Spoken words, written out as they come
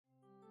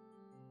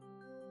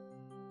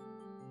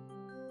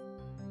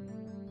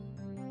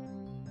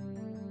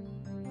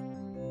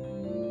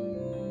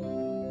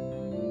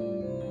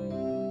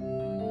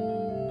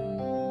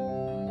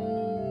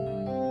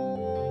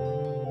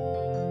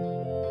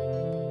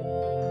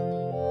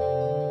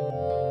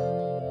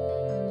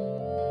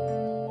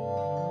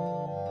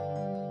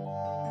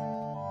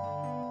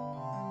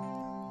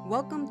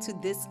Welcome to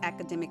This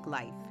Academic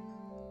Life,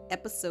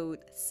 episode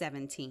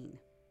 17.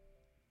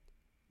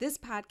 This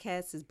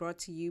podcast is brought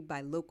to you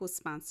by local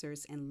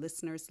sponsors and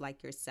listeners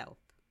like yourself.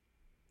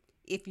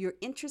 If you're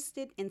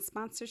interested in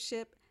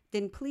sponsorship,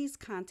 then please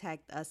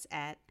contact us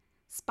at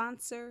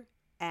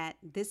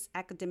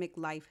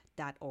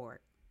sponsor@thisacademiclife.org.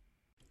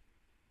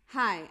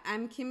 Hi,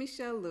 I'm Kim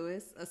Michelle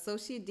Lewis,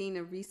 Associate Dean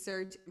of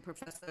Research and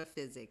Professor of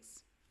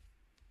Physics.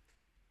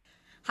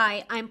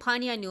 Hi, I'm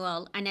Pania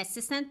Newell, an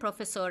assistant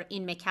professor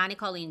in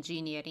mechanical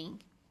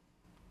engineering.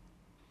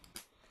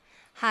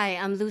 Hi,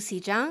 I'm Lucy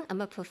Zhang.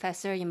 I'm a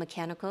professor in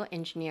mechanical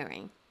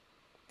engineering.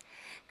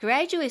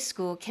 Graduate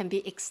school can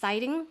be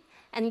exciting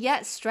and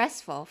yet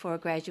stressful for a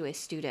graduate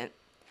student.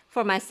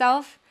 For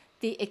myself,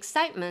 the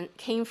excitement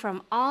came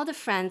from all the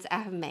friends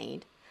I have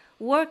made,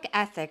 work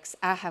ethics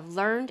I have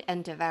learned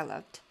and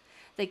developed,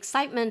 the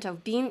excitement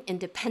of being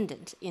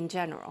independent in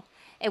general.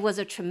 It was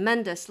a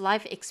tremendous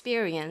life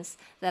experience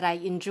that I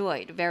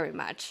enjoyed very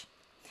much.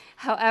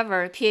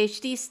 However,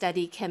 PhD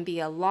study can be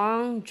a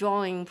long,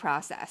 drawing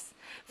process.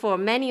 For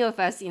many of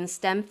us in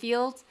STEM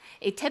fields,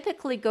 it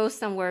typically goes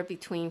somewhere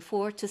between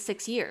 4 to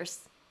 6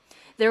 years.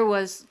 There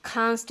was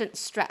constant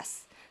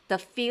stress, the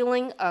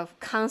feeling of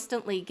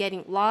constantly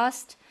getting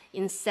lost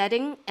in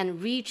setting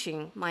and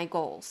reaching my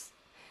goals,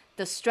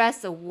 the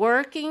stress of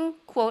working,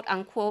 quote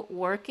unquote,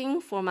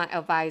 working for my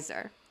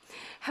advisor.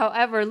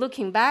 However,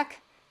 looking back,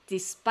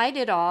 despite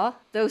it all,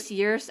 those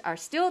years are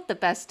still the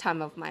best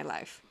time of my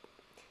life.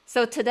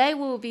 So today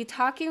we will be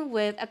talking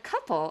with a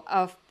couple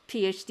of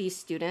PhD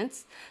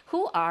students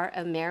who are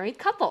a married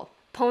couple,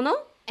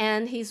 Pono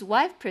and his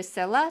wife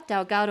Priscilla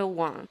Delgado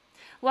Wang.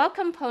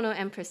 Welcome, Pono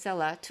and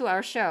Priscilla, to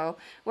our show.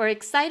 We're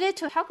excited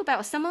to talk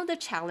about some of the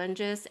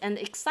challenges and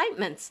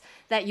excitements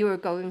that you are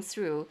going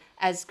through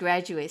as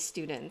graduate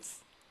students.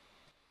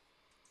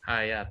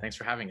 Hi, thanks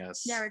for having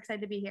us. Yeah, we're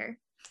excited to be here.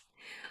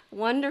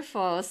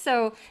 Wonderful.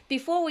 So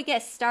before we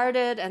get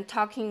started and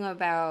talking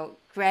about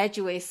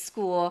graduate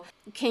school,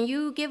 can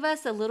you give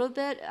us a little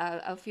bit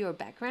of your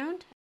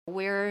background,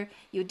 where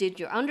you did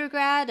your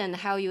undergrad and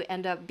how you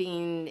end up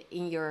being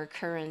in your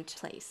current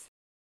place?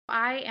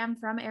 I am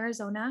from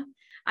Arizona.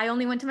 I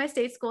only went to my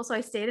state school, so I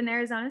stayed in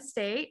Arizona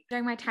State.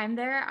 During my time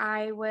there,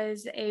 I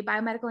was a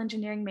biomedical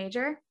engineering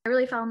major. I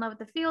really fell in love with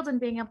the field and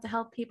being able to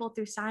help people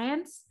through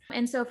science.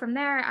 And so from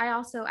there, I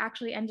also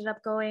actually ended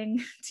up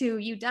going to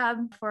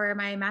UW for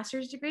my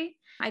master's degree.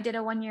 I did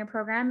a one-year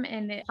program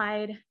in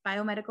applied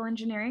biomedical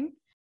engineering.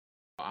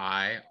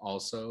 I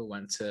also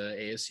went to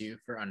ASU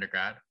for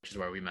undergrad, which is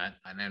where we met.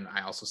 And then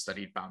I also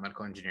studied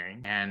biomedical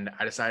engineering. And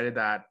I decided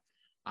that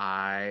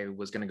I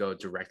was going to go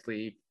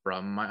directly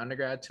from my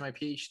undergrad to my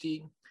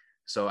PhD.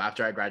 So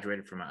after I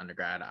graduated from my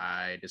undergrad,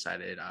 I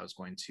decided I was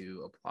going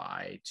to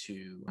apply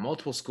to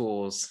multiple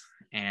schools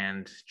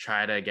and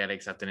try to get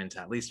accepted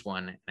into at least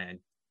one. And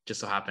it just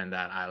so happened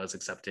that I was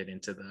accepted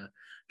into the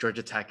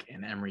Georgia Tech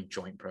and Emory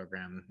joint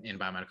program in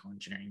biomedical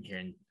engineering here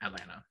in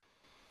Atlanta.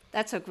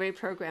 That's a great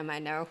program, I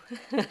know.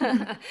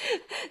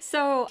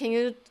 So can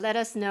you let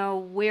us know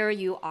where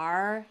you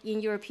are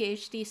in your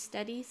PhD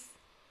studies?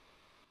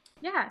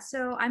 Yeah,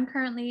 so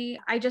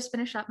I just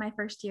finished up my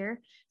first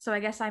year. So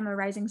I guess I'm a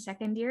rising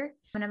second year,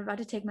 and I'm about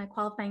to take my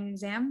qualifying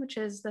exam, which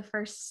is the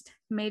first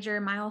major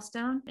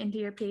milestone into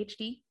your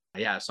PhD.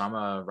 Yeah, so I'm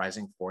a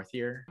rising fourth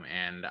year,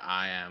 and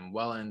I am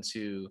well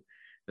into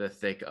the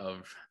thick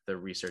of the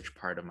research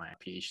part of my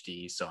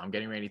PhD. So I'm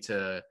getting ready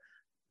to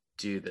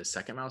do the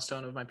second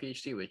milestone of my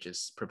PhD, which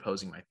is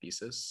proposing my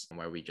thesis,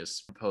 where we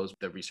just propose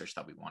the research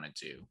that we want to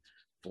do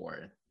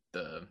for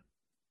the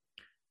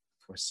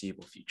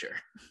foreseeable future.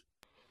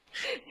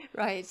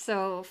 Right.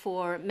 So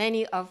for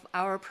many of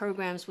our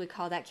programs, we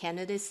call that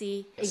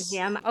candidacy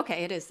exam.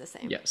 Okay, it is the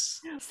same. Yes.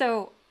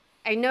 So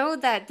I know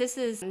that this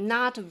is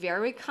not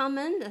very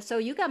common. So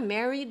you got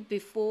married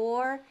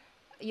before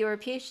your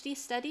PhD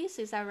studies,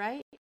 is that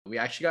right? We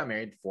actually got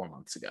married 4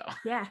 months ago.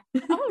 Yeah.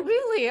 Oh,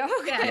 really?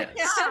 Okay.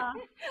 Yes. Yeah.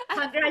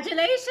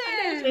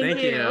 Congratulations.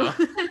 Thank you.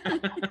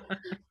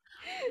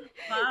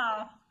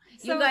 Wow.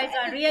 So- You guys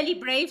are really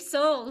brave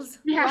souls.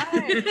 Yeah.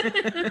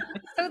 Right.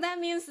 So that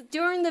means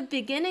during the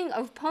beginning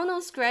of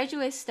Pono's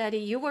graduate study,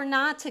 you were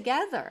not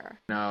together.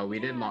 No, we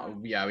did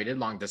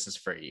long distance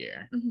for a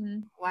year.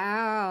 Mhm.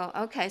 Wow.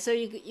 Okay. So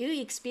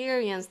you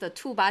experienced the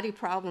two-body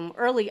problem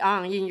early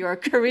on in your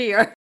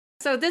career.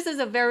 So this is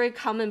a very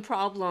common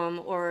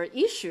problem or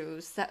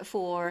issues that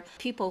for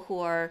people who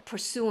are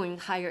pursuing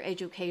higher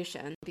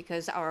education,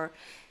 because our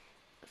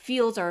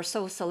fields are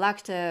so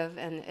selective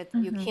and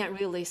you can't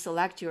really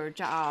select your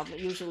job.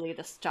 Usually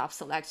the job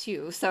selects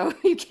you. So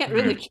you can't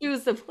really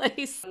choose the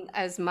place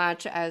as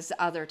much as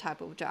other type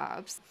of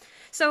jobs.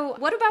 So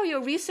what about your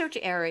research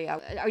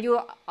area? Are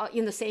you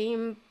in the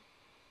same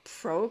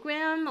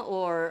program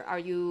or are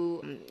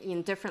you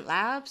in different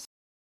labs?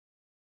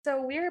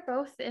 So we're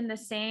both in the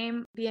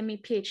same BME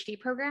PhD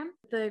program.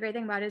 The great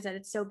thing about it is that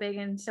it's so big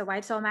and so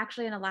wide. So I'm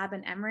actually in a lab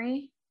in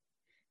Emory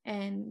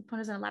and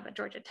Pono's in a lab at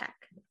Georgia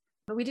Tech.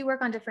 But we do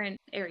work on different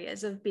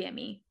areas of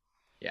BME.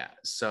 Yeah,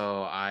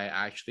 so I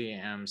actually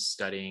am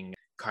studying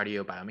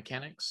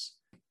cardiobiomechanics.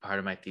 Part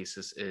of my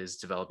thesis is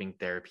developing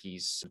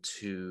therapies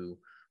to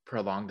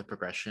prolong the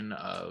progression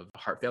of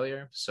heart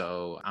failure.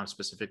 So I'm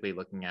specifically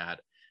looking at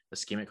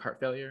ischemic heart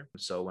failure.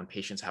 So when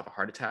patients have a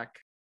heart attack,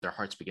 their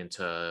hearts begin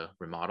to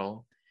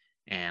remodel,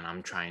 and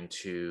I'm trying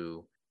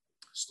to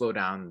slow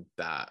down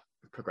that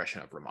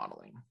progression of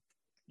remodeling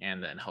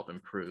and then help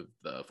improve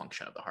the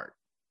function of the heart.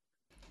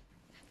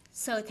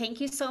 So thank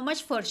you so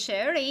much for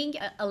sharing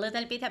a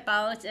little bit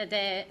about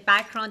the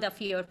background of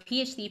your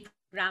PhD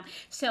program.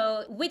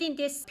 So within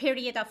this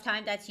period of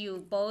time that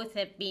you both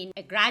have been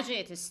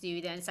graduate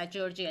students at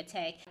Georgia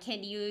Tech,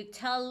 can you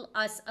tell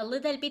us a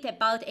little bit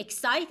about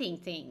exciting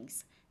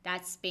things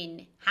that's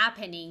been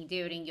happening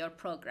during your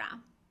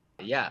program?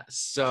 Yeah,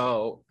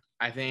 so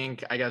I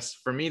guess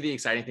for me, the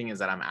exciting thing is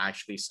that I'm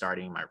actually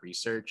starting my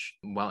research,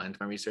 well into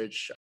my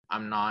research.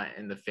 I'm not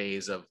in the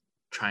phase of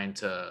trying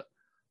to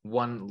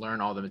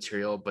learn all the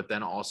material, but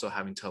then also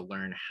having to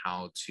learn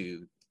how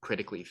to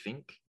critically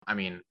think. I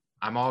mean,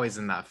 I'm always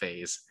in that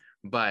phase,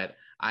 but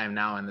I am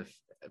now in the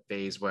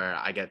phase where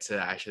I get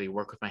to actually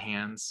work with my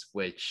hands,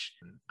 which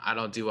I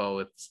don't do well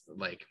with.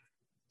 Like,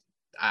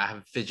 I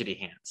have fidgety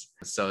hands.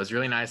 So it's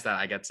really nice that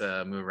I get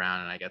to move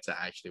around and I get to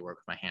actually work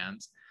with my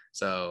hands.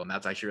 So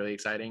that's actually really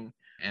exciting.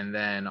 And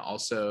then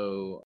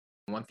also,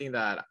 one thing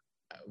that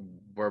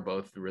we're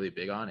both really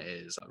big on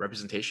is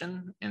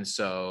representation. And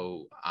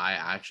so I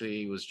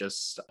actually was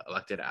just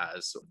elected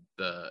as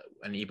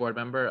an e-board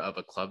member of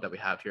a club that we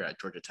have here at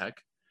Georgia Tech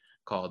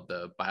called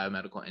the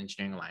Biomedical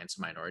Engineering Alliance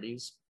of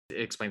Minorities. It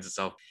explains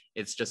itself.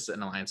 It's just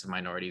an alliance of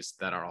minorities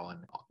that are all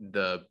in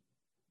the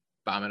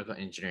biomedical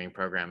engineering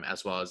program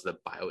as well as the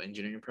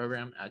bioengineering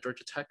program at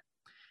Georgia Tech.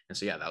 And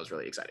so, yeah, that was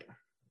really exciting.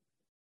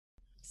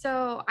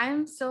 So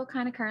I'm still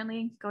kind of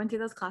currently going through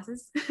those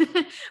classes,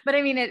 but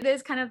I mean, it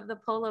is kind of the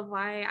pull of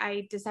why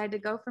I decided to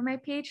go for my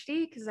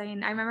PhD. Because I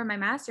remember my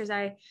master's,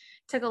 I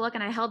took a look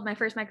and I held my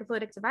first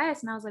microfluidic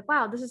device and I was like,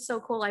 wow, this is so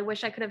cool. I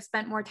wish I could have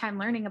spent more time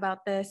learning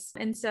about this.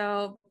 And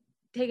so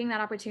taking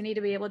that opportunity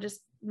to be able to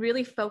just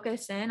really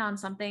focus in on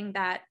something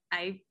that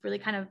I really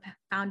kind of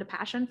found a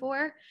passion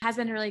for has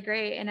been really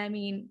great. And I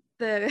mean,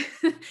 the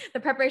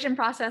preparation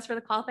process for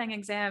the qualifying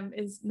exam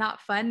is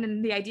not fun,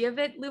 and the idea of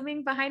it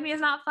looming behind me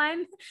is not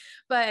fun,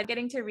 but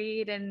getting to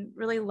read and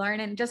really learn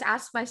and just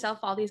ask myself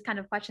all these kind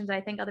of questions that I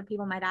think other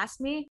people might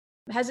ask me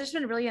has just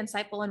been really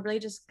insightful and really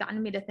just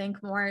gotten me to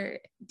think more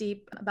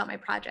deep about my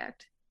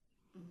project.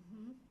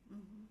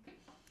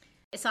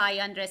 So I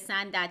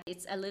understand that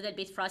it's a little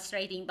bit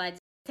frustrating, but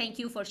thank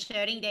you for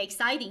sharing the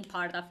exciting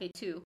part of it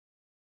too.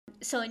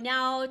 So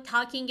now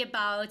talking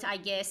about, I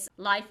guess,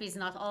 life is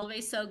not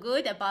always so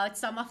good, about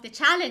some of the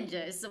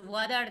challenges.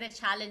 What are the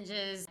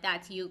challenges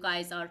that you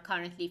guys are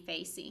currently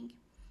facing?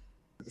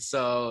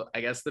 So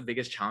I guess the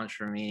biggest challenge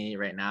for me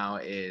right now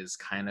is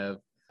kind of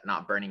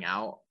not burning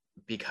out,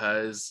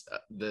 because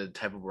the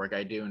type of work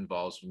I do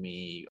involves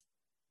me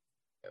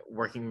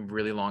working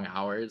really long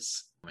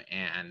hours,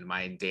 and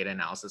my data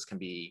analysis can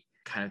be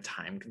kind of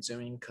time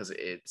consuming because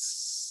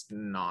it's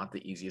not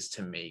the easiest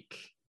to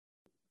make.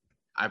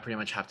 I pretty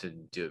much have to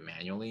do it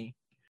manually.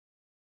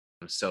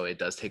 So it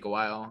does take a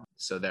while.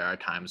 So there are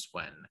times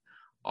when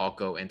I'll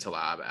go into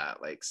lab at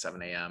like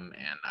 7 a.m.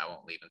 and I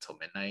won't leave until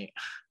midnight.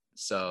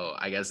 So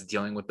I guess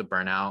dealing with the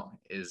burnout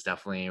is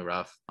definitely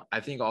rough.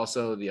 I think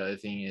also the other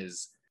thing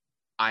is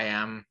I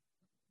am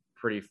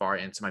pretty far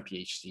into my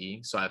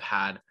PhD. So I've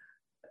had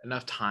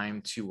enough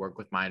time to work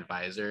with my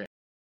advisor.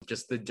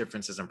 Just the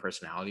differences in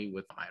personality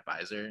with my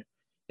advisor,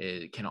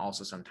 it can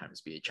also sometimes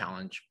be a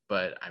challenge.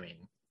 But I mean,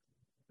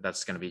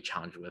 that's going to be a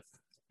challenge with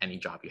any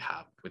job you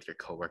have with your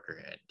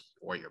coworker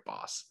or your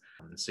boss.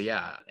 So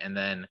yeah, and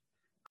then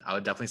I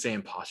would definitely say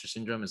imposter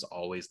syndrome is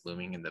always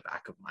looming in the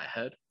back of my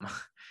head.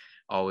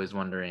 Always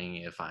wondering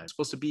if I'm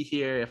supposed to be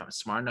here, if I'm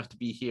smart enough to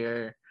be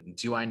here.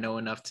 Do I know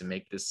enough to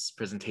make this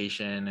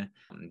presentation?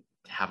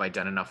 Have I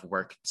done enough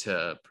work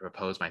to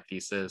propose my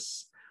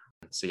thesis?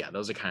 So yeah,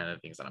 those are kind of the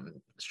things that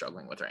I'm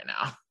struggling with right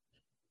now.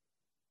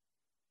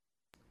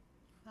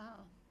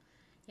 Wow.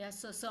 Yeah,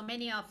 so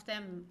many of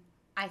them,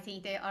 I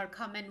think they are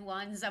common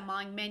ones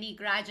among many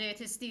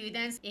graduate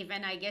students,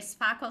 even I guess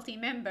faculty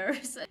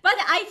members. But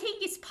I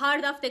think it's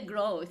part of the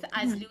growth,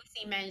 as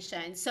Lucy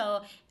mentioned.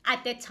 So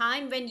at the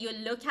time when you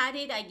look at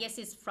it, I guess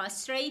it's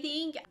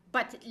frustrating.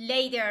 But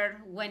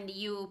later, when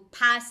you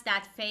pass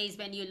that phase,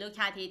 when you look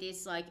at it,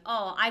 it's like,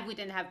 oh, I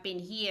wouldn't have been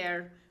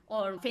here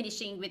or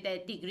finishing with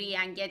a degree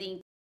and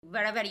getting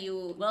wherever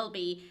you will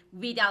be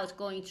without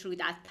going through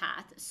that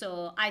path.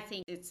 So I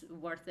think it's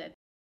worth it.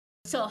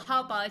 So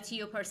how about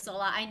you,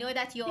 Priscilla? I know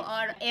that you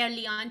are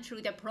early on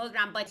through the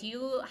program, but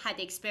you had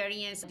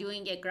experience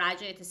doing a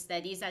graduate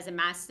studies as a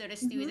master's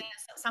student.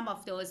 So some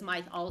of those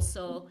might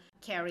also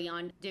carry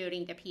on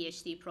during the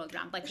PhD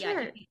program. But yeah,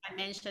 Sure. you can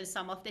mention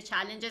some of the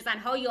challenges and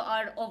how you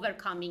are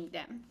overcoming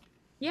them.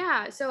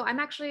 Yeah, so I'm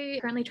actually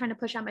currently trying to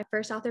push out my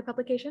first author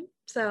publication.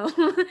 So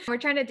we're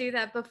trying to do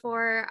that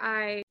before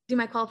I do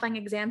my qualifying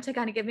exam to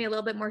kind of give me a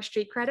little bit more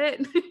street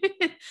credit.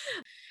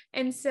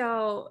 And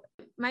so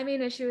My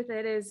main issue with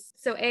it is,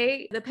 so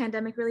A, the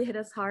pandemic really hit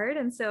us hard.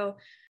 And so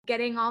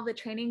getting all the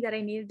training that I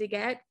needed to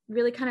get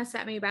really kind of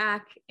set me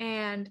back.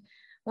 And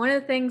one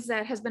of the things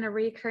that has been a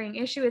recurring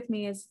issue with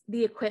me is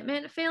the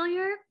equipment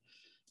failure.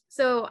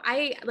 So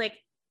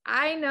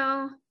I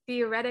know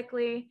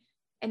theoretically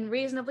and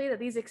reasonably that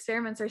these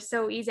experiments are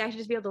so easy. I should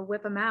just be able to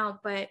whip them out,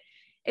 but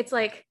it's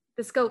like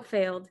the scope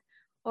failed,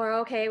 or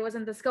okay,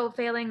 wasn't the scope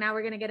failing? Now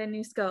we're going to get a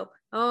new scope.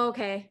 Oh,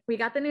 okay, we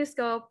got the new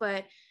scope,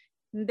 but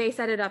they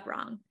set it up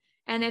wrong.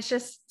 And it's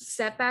just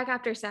setback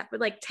after setback,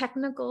 like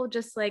technical,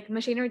 just like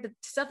machinery, the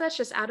stuff that's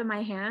just out of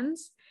my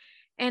hands.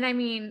 And I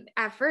mean,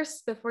 at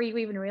first, before you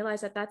even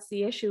realize that that's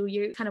the issue,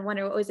 you kind of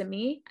wonder, oh, is it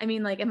me? I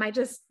mean, like, am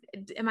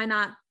I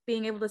not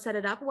being able to set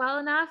it up well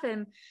enough?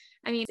 And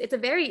I mean, it's a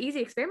very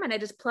easy experiment. I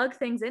just plug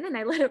things in and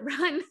I let it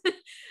run.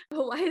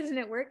 But why isn't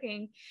it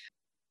working?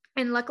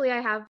 And luckily,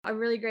 I have a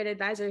really great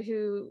advisor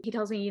who he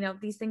tells me,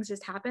 these things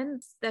just happen.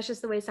 That's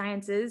just the way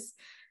science is.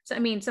 So, I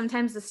mean,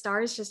 sometimes the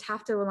stars just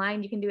have to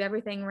align. You can do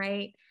everything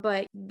right,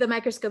 but the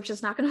microscope's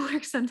just not going to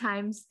work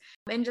sometimes.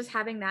 And just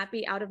having that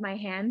be out of my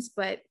hands,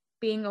 but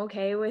being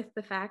okay with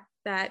the fact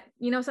that,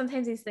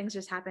 sometimes these things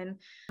just happen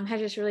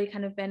has just really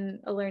kind of been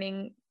a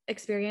learning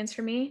experience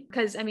for me.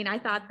 Because, I mean, I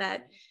thought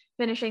that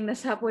finishing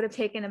this up would have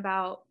taken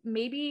about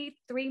maybe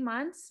 3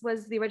 months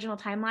was the original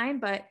timeline.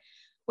 But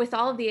with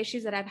all of the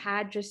issues that I've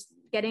had, just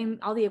getting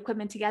all the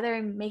equipment together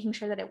and making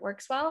sure that it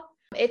works well,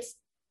 it's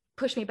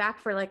pushed me back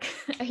for like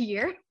a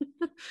year.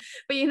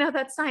 But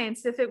that's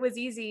science. If it was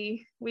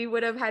easy, we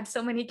would have had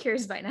so many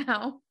cures by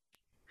now.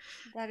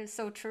 That is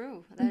so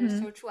true. That is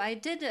so true. I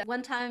did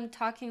one time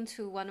talking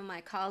to one of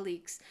my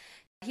colleagues.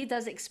 He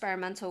does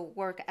experimental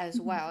work as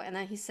well. And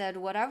then he said,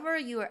 whatever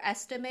you are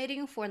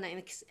estimating for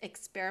an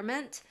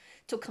experiment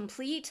to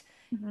complete,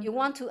 you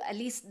want to at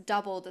least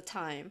double the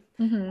time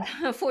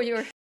for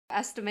your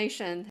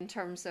estimation in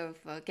terms of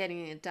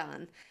getting it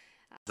done.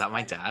 Is that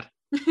my dad?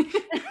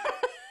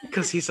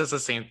 Because he says the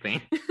same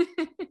thing.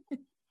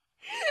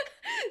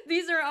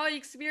 These are all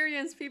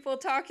experienced people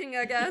talking,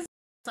 I guess.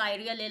 So I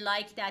really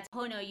like that,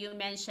 Hono, you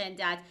mentioned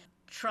that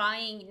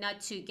trying not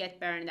to get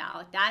burned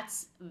out.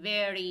 That's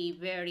very,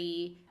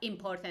 very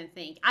important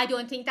thing. I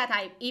don't think that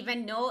I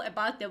even know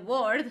about the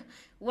word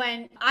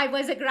when I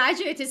was a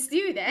graduate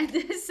student.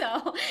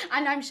 So,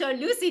 and I'm sure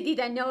Lucy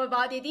didn't know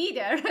about it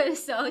either.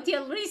 So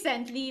till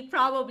recently,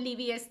 probably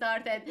we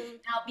started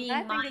now being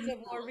mindful. I think it's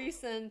a more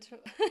recent.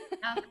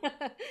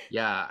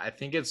 Yeah, I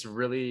think it's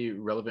really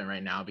relevant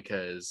right now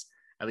because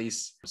at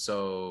least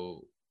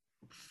so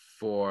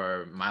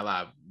for my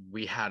lab,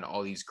 we had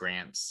all these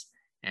grants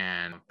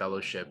and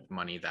fellowship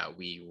money that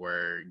we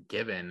were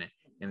given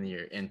in the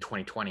year in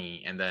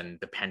 2020, and then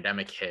the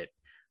pandemic hit,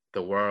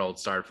 the world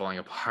started falling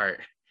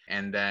apart,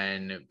 and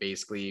then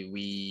basically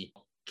we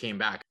came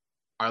back.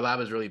 Our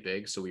lab is really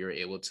big, so we were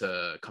able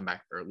to come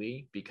back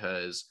early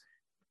because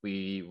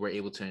we were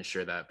able to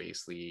ensure that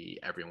basically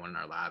everyone in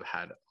our lab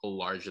had a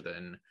larger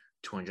than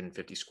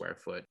 250 square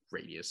foot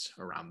radius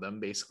around them,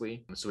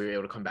 basically. So we were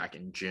able to come back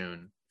in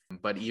June.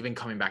 But even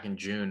coming back in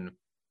June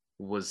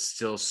was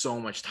still so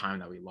much time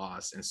that we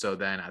lost. And so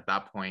then at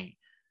that point,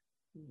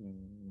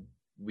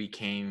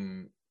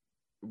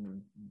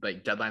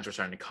 deadlines were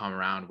starting to come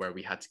around where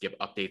we had to give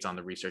updates on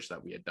the research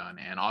that we had done.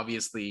 And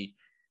obviously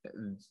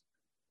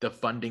the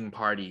funding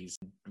parties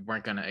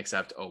weren't going to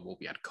accept,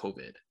 we had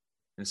COVID.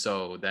 And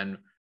so then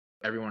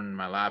everyone in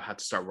my lab had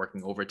to start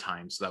working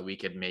overtime so that we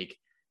could make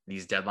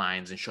these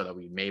deadlines and show that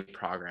we made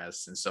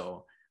progress. And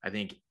so I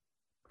think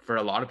for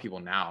a lot of people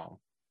now,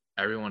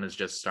 everyone is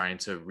just starting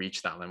to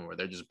reach that limit where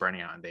they're just burning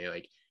out and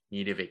they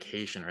need a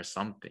vacation or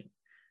something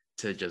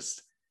to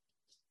just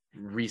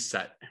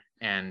reset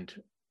and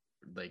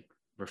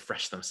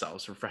refresh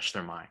themselves, refresh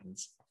their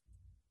minds.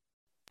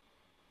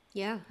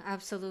 Yeah,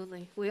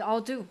 absolutely. We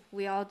all do.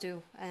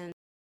 And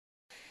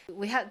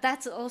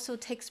that also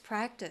takes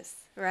practice,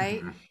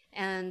 right?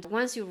 And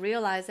once you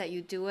realize that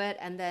you do it,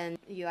 and then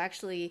you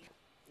actually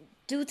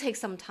do take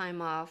some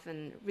time off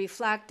and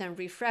reflect and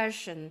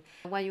refresh, and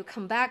when you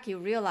come back you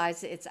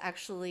realize it's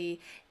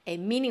actually a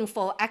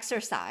meaningful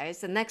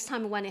exercise. The next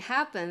time when it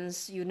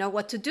happens, you know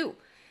what to do.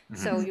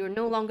 So you're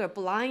no longer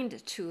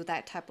blind to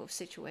that type of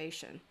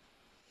situation.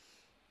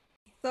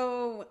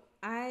 So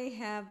I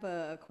have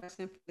a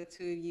question for the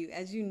two of you.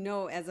 As you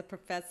know, as a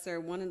professor,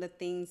 one of the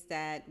things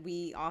that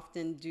we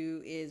often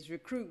do is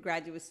recruit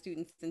graduate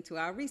students into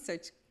our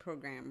research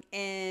program.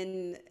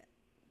 And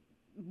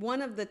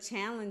one of the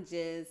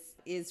challenges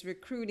is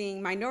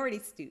recruiting minority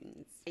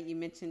students. You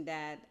mentioned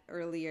that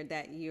earlier,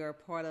 that you're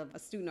part of a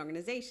student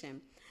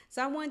organization.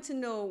 So I want to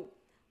know,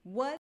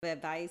 what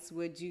advice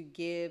would you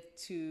give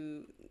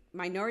to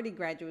minority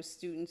graduate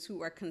students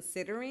who are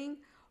considering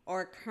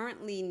or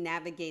currently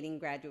navigating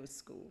graduate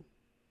school?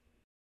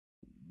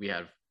 We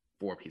have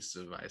 4 pieces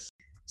of advice.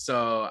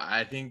 So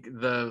I think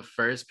the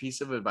first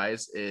piece of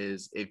advice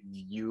is, if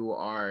you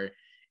are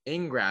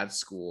in grad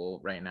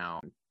school right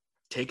now,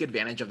 take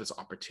advantage of this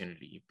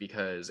opportunity,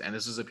 and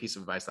this is a piece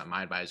of advice that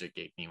my advisor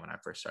gave me when I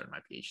first started my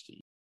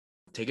PhD.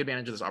 Take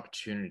advantage of this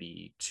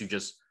opportunity to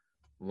just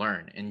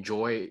learn,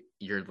 enjoy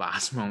your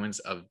last moments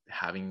of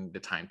having the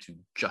time to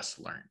just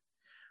learn.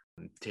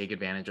 Take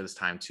advantage of this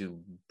time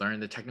to learn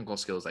the technical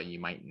skills that you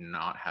might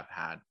not have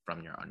had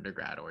from your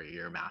undergrad or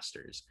your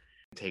master's.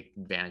 Take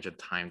advantage of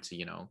time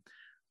to,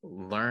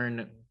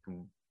 learn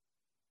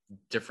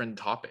different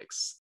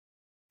topics,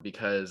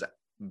 because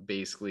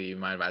basically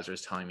my advisor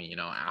is telling me,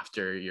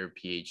 after your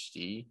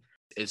PhD,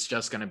 it's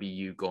just going to be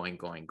you going.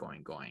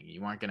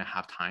 You aren't going to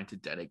have time to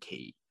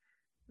dedicate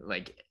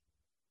like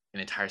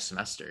an entire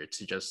semester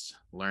to just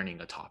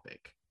learning a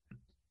topic.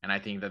 And I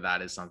think that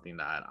that is something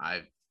that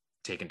I've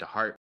taken to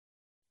heart.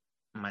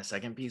 My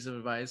second piece of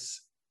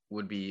advice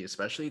would be,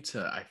 especially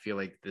I feel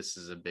like this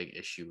is a big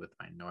issue with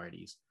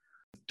minorities,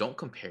 don't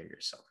compare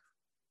yourself.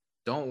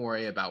 Don't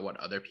worry about what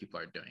other people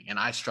are doing. And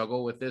I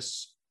struggle with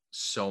this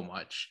so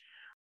much.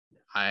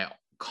 I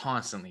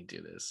constantly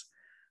do this.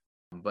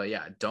 But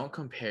yeah, don't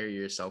compare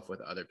yourself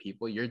with other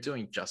people. You're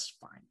doing just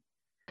fine.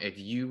 If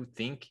you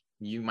think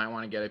you might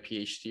want to get a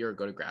PhD or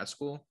go to grad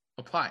school,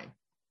 apply.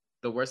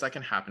 The worst that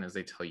can happen is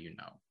they tell you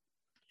no.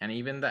 And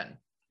even then,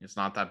 it's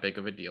not that big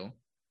of a deal.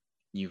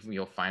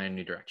 You'll find a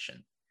new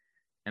direction.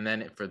 And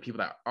then for the people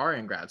that are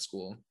in grad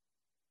school,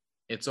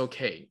 it's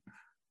okay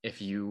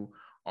if you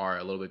are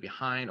a little bit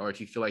behind, or if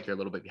you feel like you're a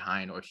little bit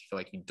behind, or if you feel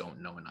like you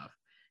don't know enough,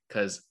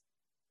 because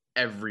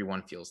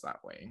everyone feels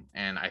that way.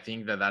 And I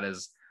think that that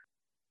is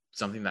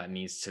something that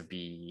needs to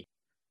be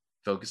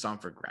focused on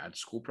for grad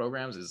school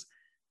programs, is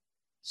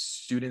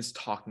students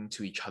talking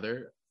to each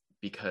other,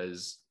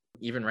 because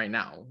even right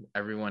now,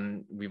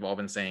 we've all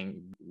been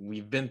saying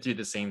we've been through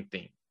the same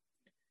thing,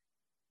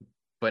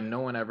 but no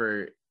one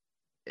ever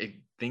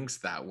thinks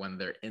that when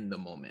they're in the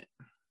moment.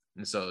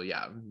 And so,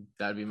 yeah,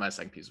 that'd be my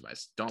second piece of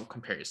advice. Don't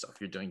compare yourself.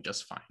 You're doing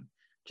just fine.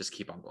 Just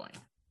keep on going.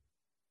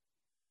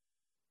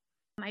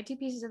 My two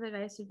pieces of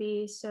advice would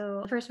be,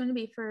 so the first one would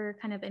be for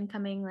kind of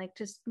incoming, like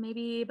just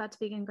maybe about to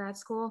begin grad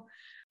school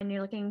and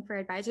you're looking for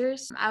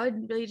advisors. I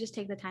would really just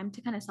take the time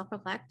to kind of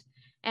self-reflect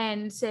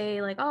and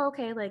say like, oh,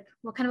 okay, like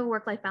what kind of a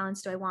work-life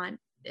balance do I want?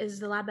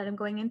 Is the lab that I'm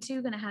going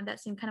into going to have that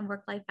same kind of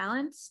work-life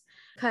balance?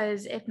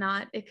 Because if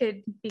not, it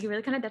could be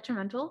really kind of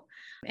detrimental,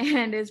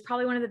 and is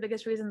probably one of the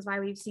biggest reasons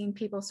why we've seen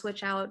people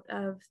switch out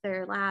of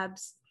their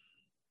labs.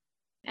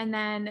 And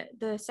then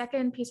the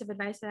second piece of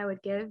advice that I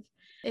would give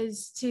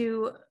is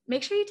to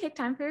make sure you take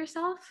time for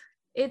yourself.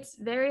 It's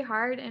very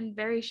hard and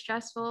very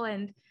stressful.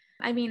 And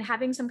I mean,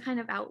 having some kind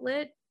of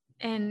outlet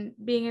and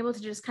being able to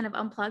just kind of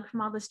unplug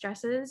from all the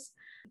stresses,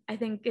 I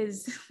think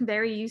is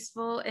very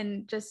useful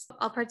in just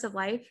all parts of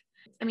life.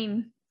 I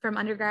mean, from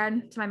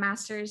undergrad to my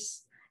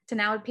master's to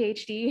now a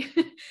PhD,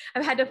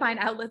 I've had to find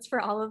outlets for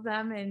all of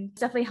them, and it's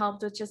definitely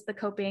helped with just the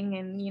coping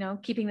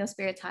and, keeping those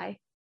spirits high.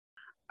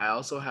 I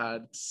also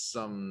had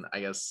some,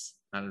 I guess,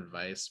 not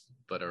advice,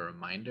 but a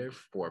reminder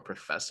for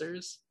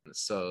professors.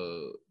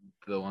 So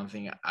the one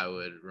thing I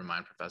would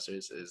remind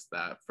professors is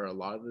that for a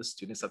lot of the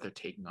students that they're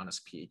taking on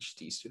as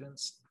PhD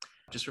students,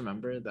 just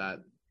remember that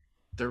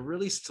they're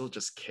really still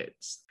just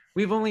kids.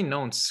 We've only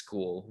known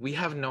school. We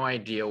have no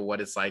idea what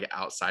it's like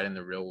outside in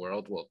the real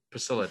world. Well,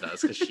 Priscilla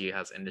does because she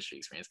has industry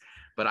experience.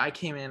 But I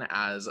came in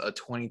as a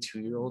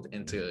 22-year-old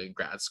into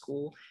grad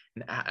school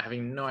and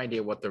having no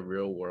idea what the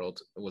real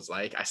world was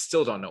like. I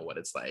still don't know what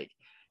it's like.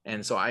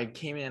 And so I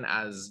came in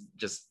as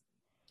just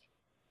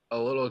a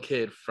little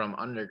kid from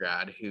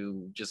undergrad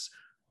who just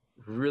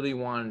really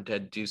wanted to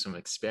do some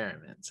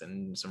experiments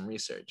and some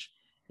research.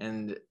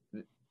 And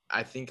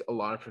I think a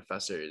lot of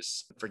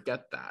professors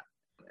forget that.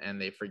 And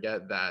they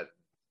forget that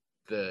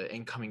the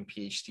incoming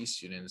PhD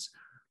students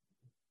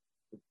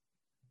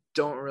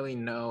don't really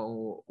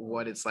know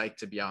what it's like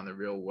to be out in the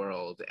real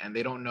world. And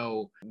they don't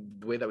know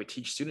the way that we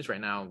teach students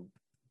right now.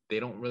 They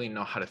don't really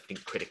know how to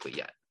think critically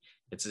yet.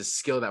 It's a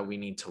skill that we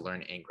need to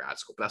learn in grad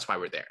school. But that's why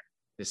we're there,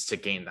 is to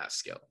gain that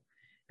skill.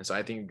 And so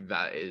I think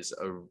that is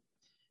an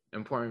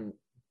important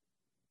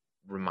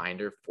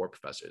reminder for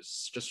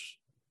professors. Just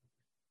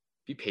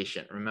be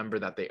patient. Remember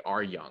that they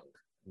are young.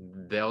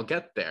 They'll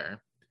get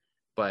there,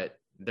 but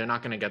they're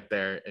not going to get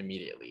there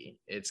immediately.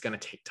 It's going to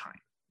take time.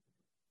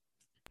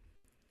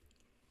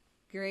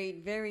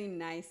 Great, very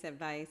nice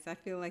advice. I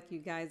feel like you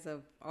guys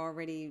have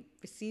already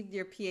received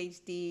your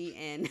PhD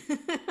and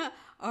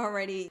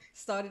already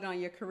started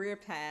on your career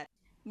path.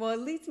 Well,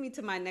 it leads me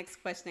to my next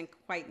question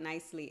quite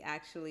nicely,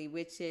 actually,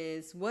 which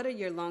is, what are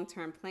your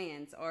long-term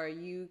plans? Are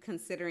you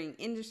considering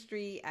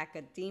industry,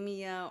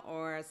 academia,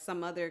 or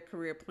some other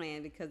career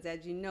plan? Because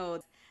as you know,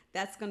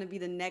 that's going to be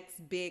the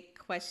next big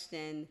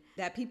question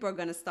that people are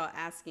going to start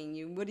asking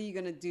you. What are you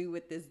going to do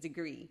with this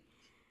degree?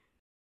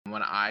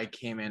 When I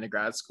came into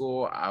grad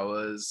school, I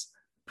was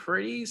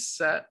pretty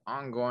set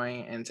on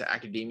going into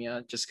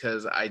academia just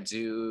because I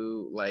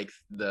do like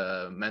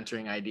the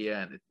mentoring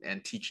idea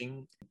and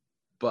teaching.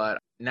 But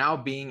now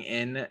being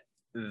in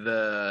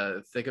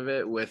the thick of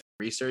it with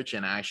research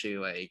and actually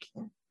like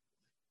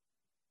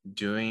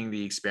doing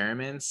the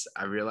experiments,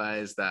 I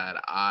realized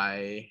that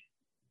I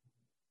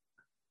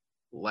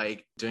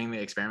like doing the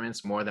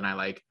experiments more than I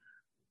like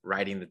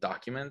writing the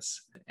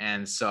documents.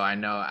 And so I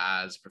know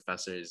as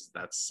professors,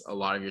 that's a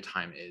lot of your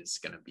time is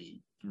going to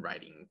be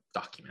writing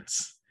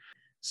documents.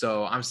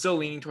 So I'm still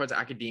leaning towards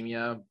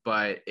academia,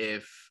 but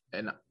if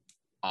an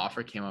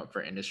offer came up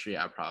for industry,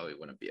 I probably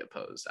wouldn't be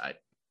opposed. I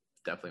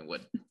definitely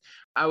would.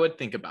 I would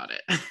think about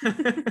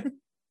it.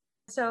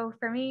 So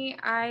for me,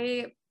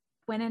 I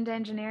went into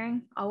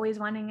engineering, always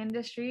wanting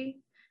industry.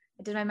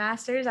 I did my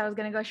master's. I was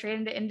going to go straight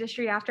into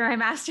industry after my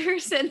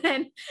master's. And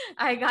then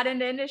I got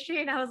into industry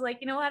and I was like,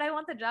 you know what? I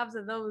want the jobs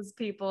of those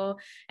people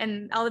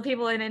and all the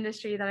people in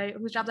industry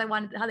whose jobs I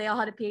wanted, how they all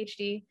had a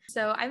PhD.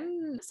 So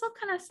I'm still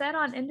kind of set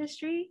on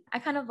industry. I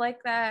kind of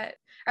like that,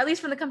 or at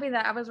least from the company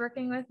that I was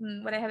working with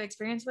and what I have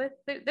experience with,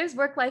 there's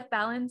work-life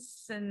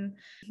balance, and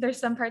there's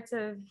some parts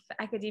of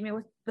academia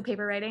with the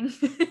paper writing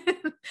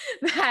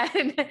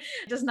that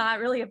does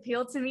not really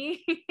appeal to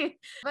me.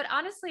 But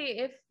honestly,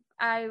 if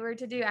I were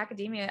to do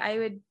academia, I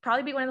would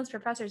probably be one of those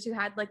professors who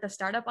had like the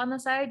startup on the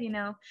side,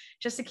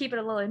 just to keep it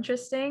a little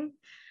interesting.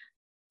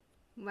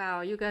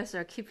 Wow, you guys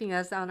are keeping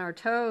us on our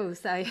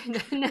toes. I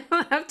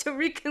now have to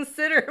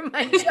reconsider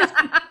my job.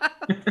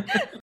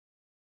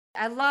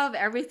 I love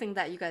everything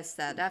that you guys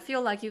said. I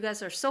feel like you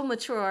guys are so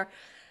mature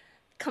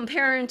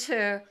comparing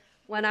to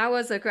when I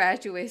was a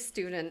graduate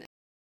student.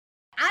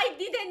 I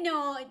didn't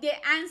know the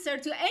answer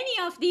to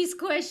any of these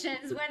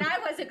questions when I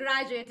was a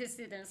graduate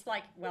student. It's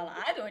like, well,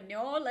 I don't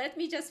know. Let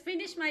me just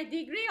finish my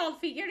degree. I'll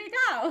figure it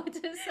out.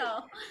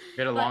 So we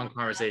had a long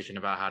conversation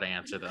about how to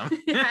answer them.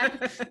 Yeah,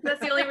 that's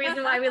the only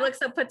reason why we look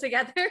so put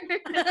together.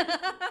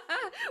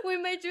 We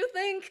made you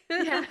think.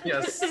 Yeah.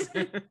 Yes.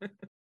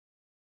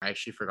 I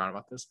actually forgot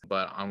about this,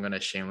 but I'm going to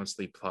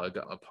shamelessly plug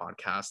a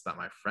podcast that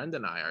my friend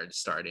and I are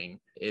starting.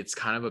 It's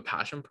kind of a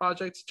passion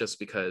project just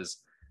because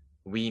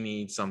we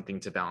need something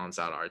to balance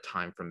out our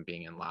time from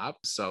being in lab.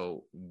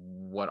 So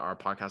what our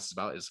podcast is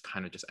about is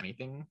kind of just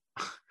anything,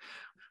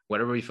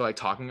 whatever we feel like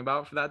talking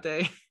about for that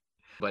day.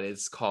 But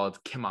it's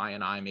called Kim I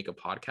and I Make a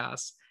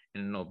Podcast,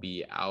 and it'll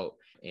be out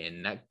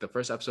the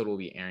first episode will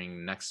be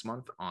airing next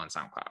month on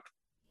SoundCloud.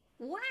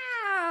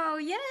 Wow,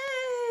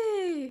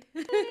 yay!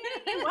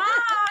 wow,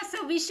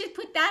 so we should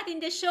put that in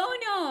the show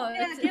notes.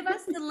 Yeah, give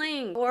us the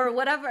link or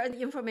whatever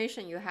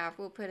information you have.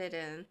 We'll put it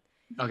in.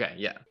 Okay,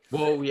 yeah.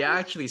 Well, we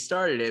actually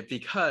started it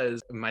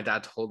because my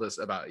dad told us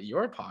about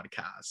your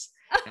podcast,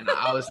 and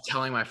I was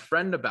telling my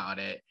friend about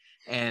it,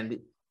 and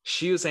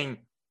she was saying,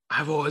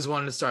 I've always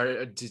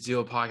wanted to do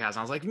a podcast. And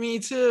I was like, me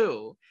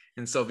too.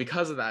 And so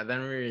because of that,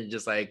 then we were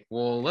just like,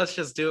 well, let's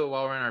just do it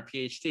while we're in our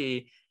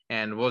PhD,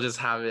 and we'll just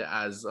have it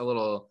as a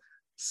little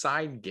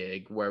side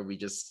gig where we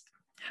just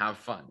have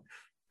fun.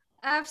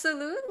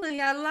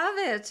 Absolutely. I love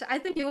it. I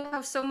think you'll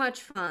have so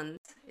much fun.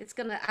 It's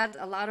going to add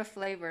a lot of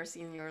flavors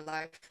in your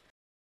life.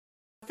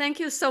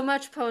 Thank you so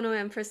much, Pono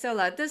and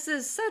Priscilla. This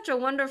is such a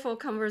wonderful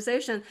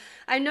conversation.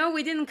 I know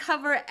we didn't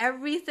cover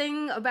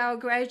everything about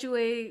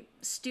graduate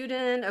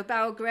student,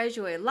 about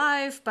graduate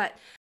life, but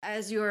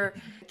as you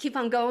keep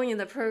on going in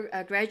the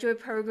graduate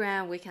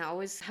program, we can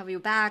always have you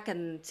back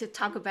and to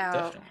talk about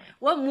Definitely.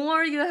 What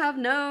more you have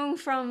known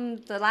from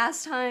the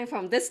last time,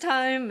 from this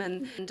time,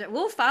 and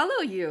we'll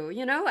follow you.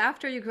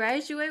 After you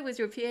graduate with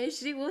your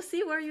PhD, we'll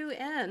see where you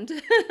end.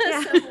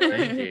 Yeah. So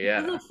Thank you.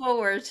 Yeah. we look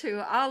forward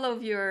to all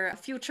of your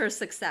future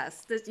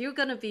success. You're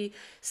going to be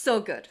so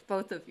good,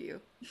 both of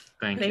you.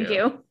 Thank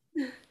you.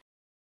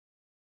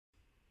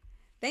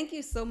 Thank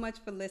you so much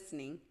for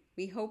listening.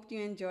 We hope you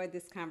enjoyed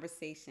this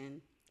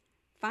conversation.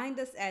 Find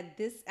us at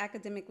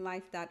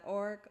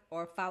thisacademiclife.org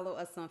or follow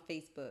us on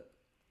Facebook.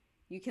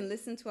 You can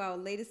listen to our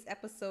latest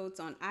episodes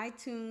on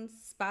iTunes,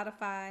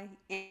 Spotify,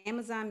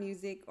 Amazon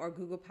Music, or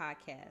Google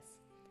Podcasts.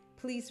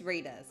 Please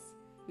rate us.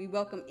 We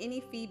welcome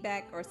any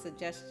feedback or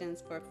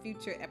suggestions for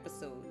future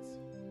episodes.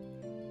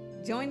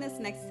 Join us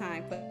next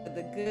time for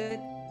the good,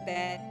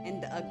 bad,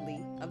 and the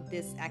ugly of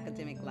this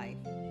academic life.